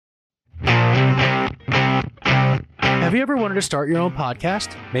Have you ever wanted to start your own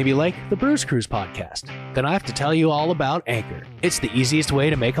podcast? Maybe like the Bruze Cruze podcast? Then I have to tell you all about Anchor. It's the easiest way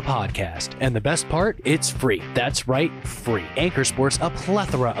to make a podcast. And the best part, it's free. That's right, free. Anchor sports a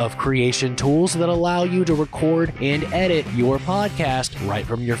plethora of creation tools that allow you to record and edit your podcast right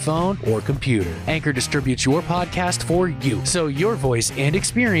from your phone or computer. Anchor distributes your podcast for you, so your voice and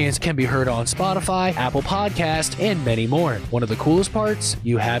experience can be heard on Spotify, Apple Podcasts, and many more. One of the coolest parts,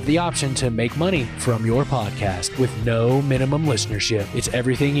 you have the option to make money from your podcast with no minimum listenership. It's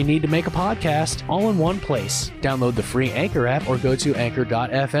everything you need to make a podcast all in one place. Download the free Anchor app or go to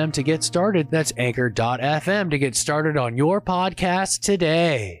anchor.fm to get started. That's anchor.fm to get started on your podcast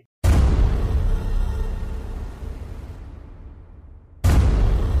today.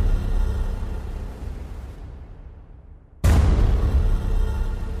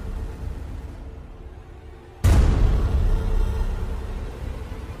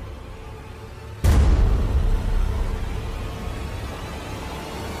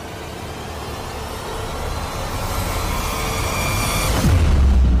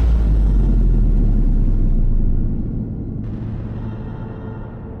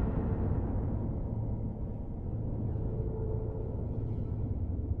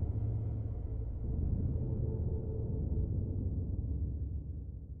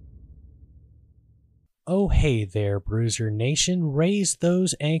 Oh, hey there, Bruiser Nation. Raise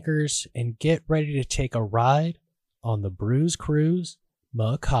those anchors and get ready to take a ride on the Bruze Cruze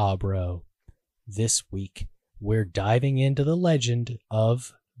Macabro. This week, we're diving into the legend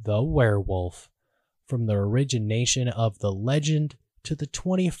of the werewolf. From the origination of the legend to the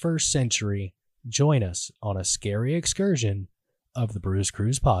 21st century, join us on a scary excursion of the Bruze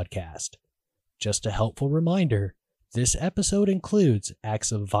Cruze podcast. Just a helpful reminder, this episode includes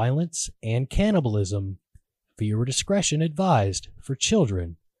acts of violence and cannibalism. Viewer discretion advised for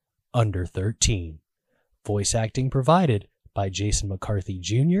children under 13. Voice acting provided by Jason McCarthy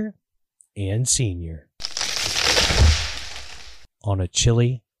Jr. and Sr. On a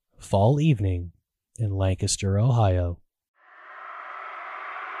chilly fall evening in Lancaster, Ohio.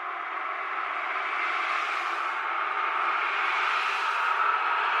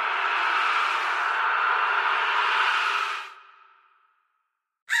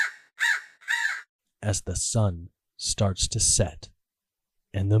 As the sun starts to set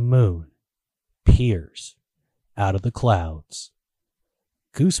and the moon peers out of the clouds,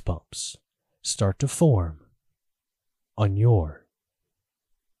 goosebumps start to form on your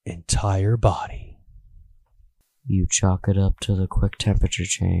entire body. You chalk it up to the quick temperature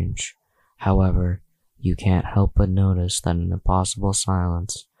change. However, you can't help but notice that an impossible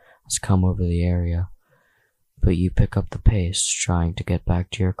silence has come over the area. But you pick up the pace, trying to get back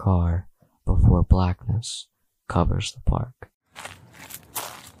to your car before blackness covers the park.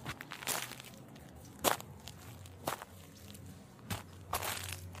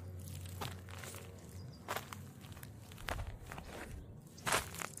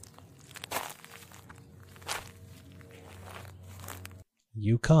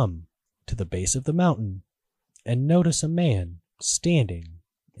 You come to the base of the mountain and notice a man standing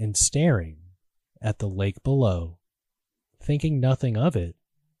and staring at the lake below. Thinking nothing of it,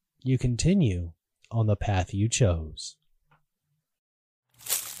 you continue on the path you chose.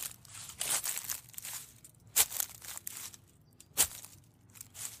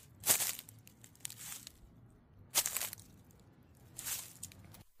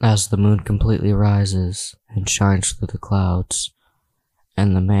 As the moon completely rises and shines through the clouds,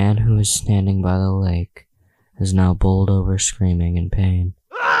 and the man who is standing by the lake is now bowled over screaming in pain,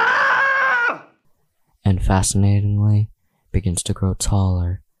 and fascinatingly begins to grow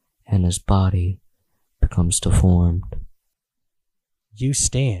taller, and his body becomes deformed. You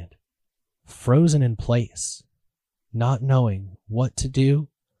stand, frozen in place, not knowing what to do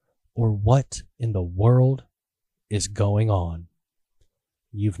or what in the world is going on.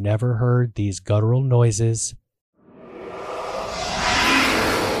 You've never heard these guttural noises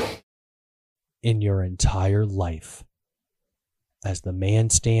in your entire life. As the man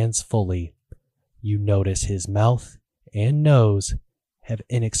stands fully, you notice his mouth and nose have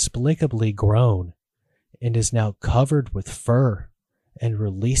inexplicably grown and is now covered with fur and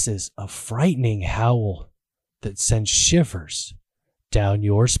releases a frightening howl that sends shivers down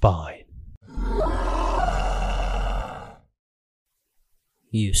your spine.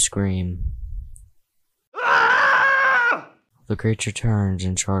 You scream. The creature turns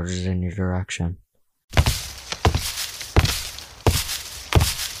and charges in your direction.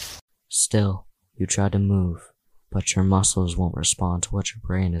 Still, you try to move, but your muscles won't respond to what your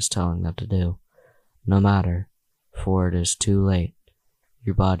brain is telling them to do. No matter, for it is too late.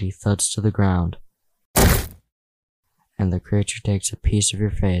 Your body thuds to the ground and the creature takes a piece of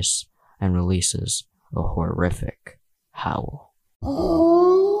your face and releases a horrific howl.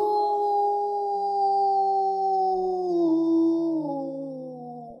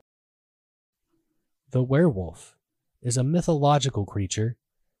 The werewolf is a mythological creature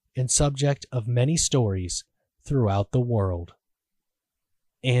and subject of many stories throughout the world,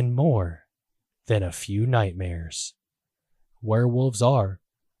 and more than a few nightmares. Werewolves are,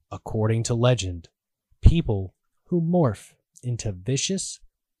 according to legend, people who morph into vicious,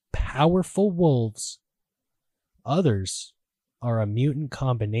 powerful wolves. Others are a mutant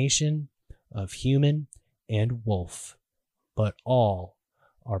combination of human and wolf, but all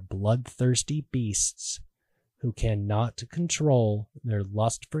are bloodthirsty beasts who cannot control their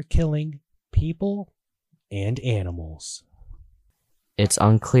lust for killing people and animals. It's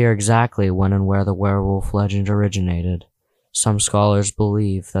unclear exactly when and where the werewolf legend originated. Some scholars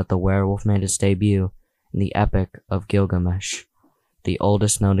believe that the werewolf made its debut in the Epic of Gilgamesh, the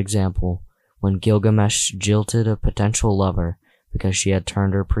oldest known example, when Gilgamesh jilted a potential lover because she had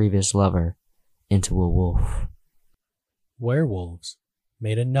turned her previous lover into a wolf. Werewolves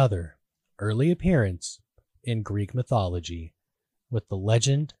made another early appearance in Greek mythology with the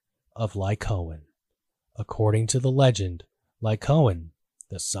legend of Lycaon. According to the legend, Lycaon,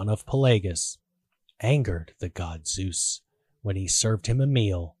 the son of Pelagus, angered the god Zeus when he served him a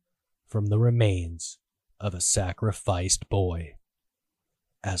meal from the remains of a sacrificed boy.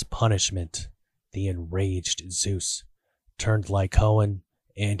 As punishment, the enraged Zeus turned Lycaon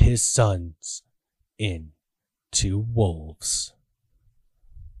and his sons into wolves.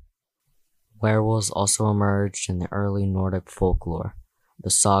 Werewolves also emerged in the early Nordic folklore. The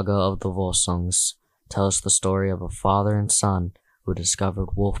saga of the Volsungs tells the story of a father and son who discovered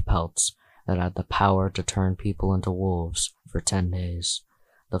wolf pelts that had the power to turn people into wolves for 10 days.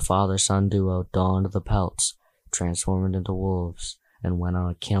 The father-son duo donned the pelts, transformed into wolves, and went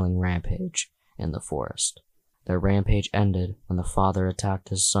on a killing rampage in the forest. Their rampage ended when the father attacked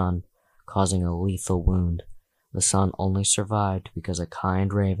his son, causing a lethal wound. The son only survived because a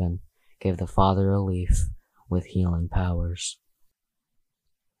kind raven gave the father a leaf with healing powers.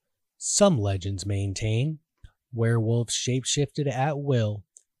 Some legends maintain werewolves shapeshifted at will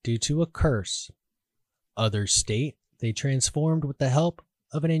due to a curse. Others state they transformed with the help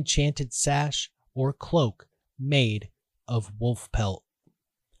of an enchanted sash or cloak made of wolf pelt.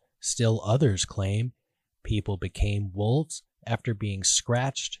 Still others claim people became wolves after being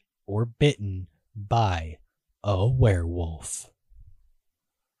scratched or bitten by a werewolf.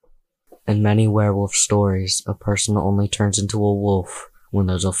 In many werewolf stories, a person only turns into a wolf when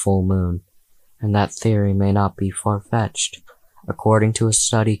there's a full moon, and that theory may not be far-fetched. According to a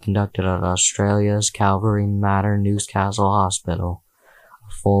study conducted at Australia's Calvary Mater Newcastle Hospital,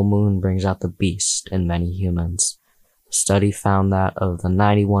 a full moon brings out the beast in many humans. The study found that of the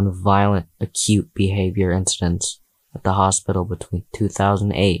 91 violent acute behavior incidents at the hospital between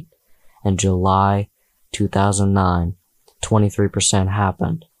 2008 and July 2009, 23%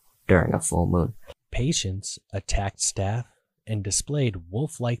 happened during a full moon. Patients attacked staff and displayed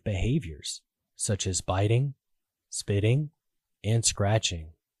wolf-like behaviors, such as biting, spitting, and scratching.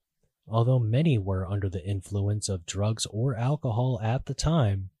 Although many were under the influence of drugs or alcohol at the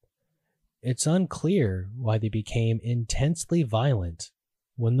time, it's unclear why they became intensely violent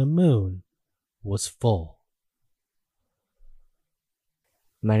when the moon was full.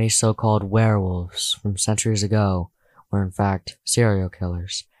 Many so-called werewolves from centuries ago were in fact serial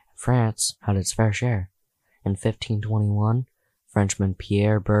killers. France had its fair share. In 1521, Frenchmen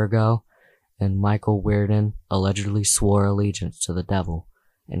Pierre Burgot and Michael Weirden allegedly swore allegiance to the devil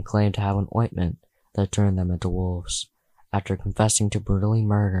and claimed to have an ointment that turned them into wolves. After confessing to brutally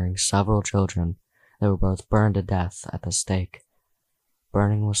murdering several children, they were both burned to death at the stake.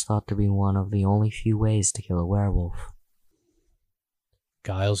 Burning was thought to be one of the only few ways to kill a werewolf.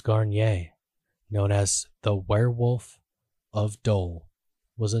 Giles Garnier, known as the Werewolf of Dole,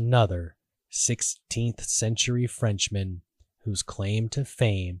 was another 16th century Frenchman whose claim to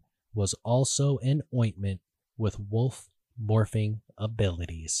fame was also an ointment with wolf morphing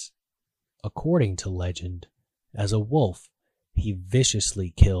abilities. According to legend, as a wolf, he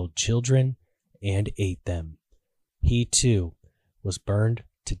viciously killed children and ate them. He too was burned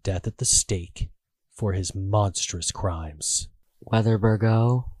to death at the stake for his monstrous crimes. Whether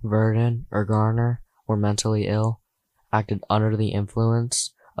Burgot, Verdun, or Garner were mentally ill, acted under the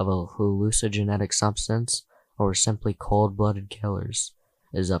influence of a hallucinogenic substance, or were simply cold-blooded killers,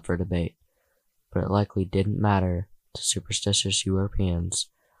 is up for debate, but it likely didn't matter to superstitious Europeans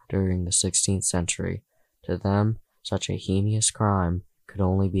during the 16th century. To them, such a heinous crime could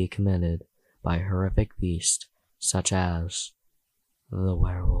only be committed by a horrific beast such as the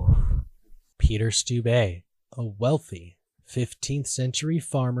werewolf. Peter Stube, a wealthy 15th century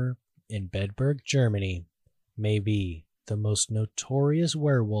farmer in Bedburg, Germany, may be the most notorious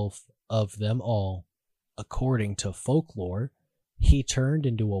werewolf of them all. According to folklore, he turned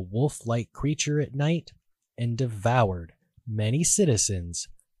into a wolf-like creature at night and devoured many citizens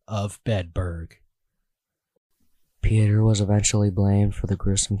of Bedburg. Peter was eventually blamed for the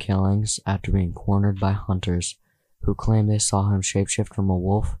gruesome killings after being cornered by hunters who claimed they saw him shapeshift from a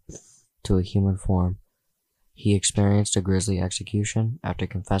wolf to a human form. He experienced a grisly execution after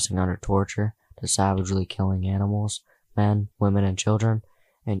confessing under torture to savagely killing animals, men, women, and children,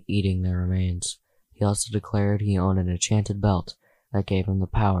 and eating their remains. He also declared he owned an enchanted belt that gave him the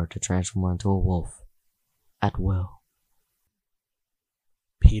power to transform into a wolf at will.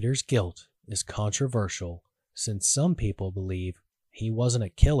 Peter's guilt is controversial since some people believe he wasn't a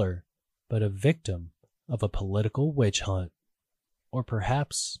killer, but a victim of a political witch hunt, or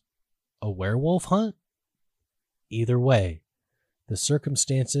perhaps a werewolf hunt? Either way, the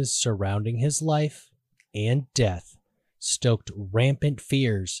circumstances surrounding his life and death stoked rampant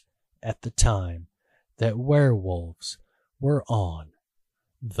fears at the time that werewolves were on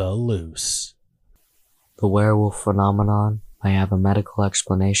the loose. The werewolf phenomenon may have a medical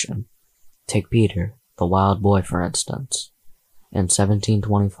explanation. Take Peter, the wild boy, for instance. In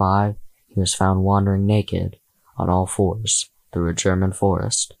 1725, he was found wandering naked on all fours through a German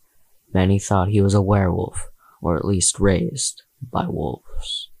forest. Many thought he was a werewolf, or at least raised by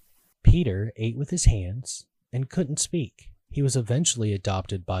wolves. Peter ate with his hands and couldn't speak. He was eventually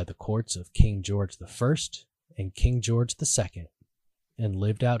adopted by the courts of King George I and King George II and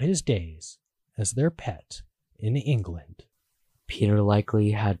lived out his days as their pet in England. Peter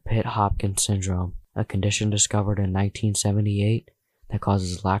likely had Pitt-Hopkins syndrome, a condition discovered in 1978 that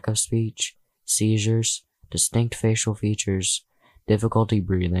causes lack of speech, seizures, distinct facial features, difficulty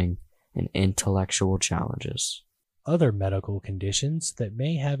breathing, and intellectual challenges. Other medical conditions that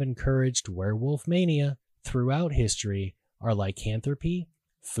may have encouraged werewolf mania throughout history are lycanthropy,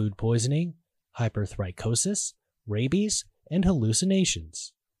 food poisoning, hypertrichosis, rabies, and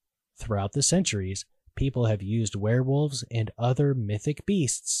hallucinations. Throughout the centuries, people have used werewolves and other mythic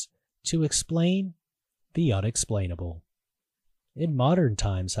beasts to explain the unexplainable. In modern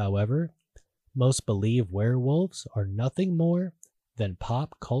times, however, most believe werewolves are nothing more than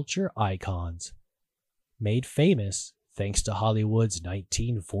pop culture icons, made famous thanks to Hollywood's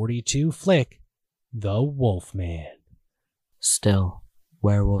 1942 flick, The Wolfman. Still,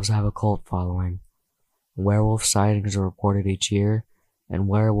 werewolves have a cult following. Werewolf sightings are reported each year, and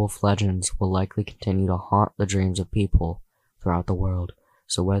werewolf legends will likely continue to haunt the dreams of people throughout the world.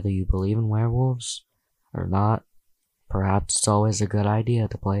 So whether you believe in werewolves or not, perhaps it's always a good idea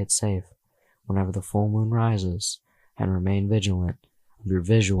to play it safe whenever the full moon rises, and remain vigilant of your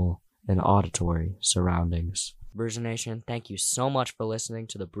visual and auditory surroundings. Bruze Nation, thank you so much for listening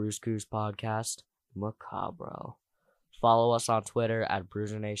to the Cruze podcast, Macabro. Follow us on Twitter at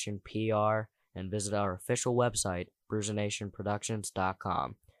BruzeNationPR and visit our official website,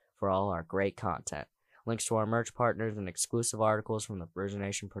 BruzeNationProductions.com, for all our great content, links to our merch partners, and exclusive articles from the Bruze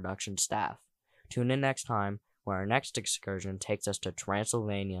Nation production staff. Tune in next time, where our next excursion takes us to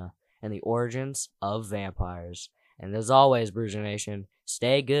Transylvania and the origins of vampires. And as always, Bruze Nation,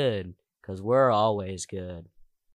 stay good, because we're always good.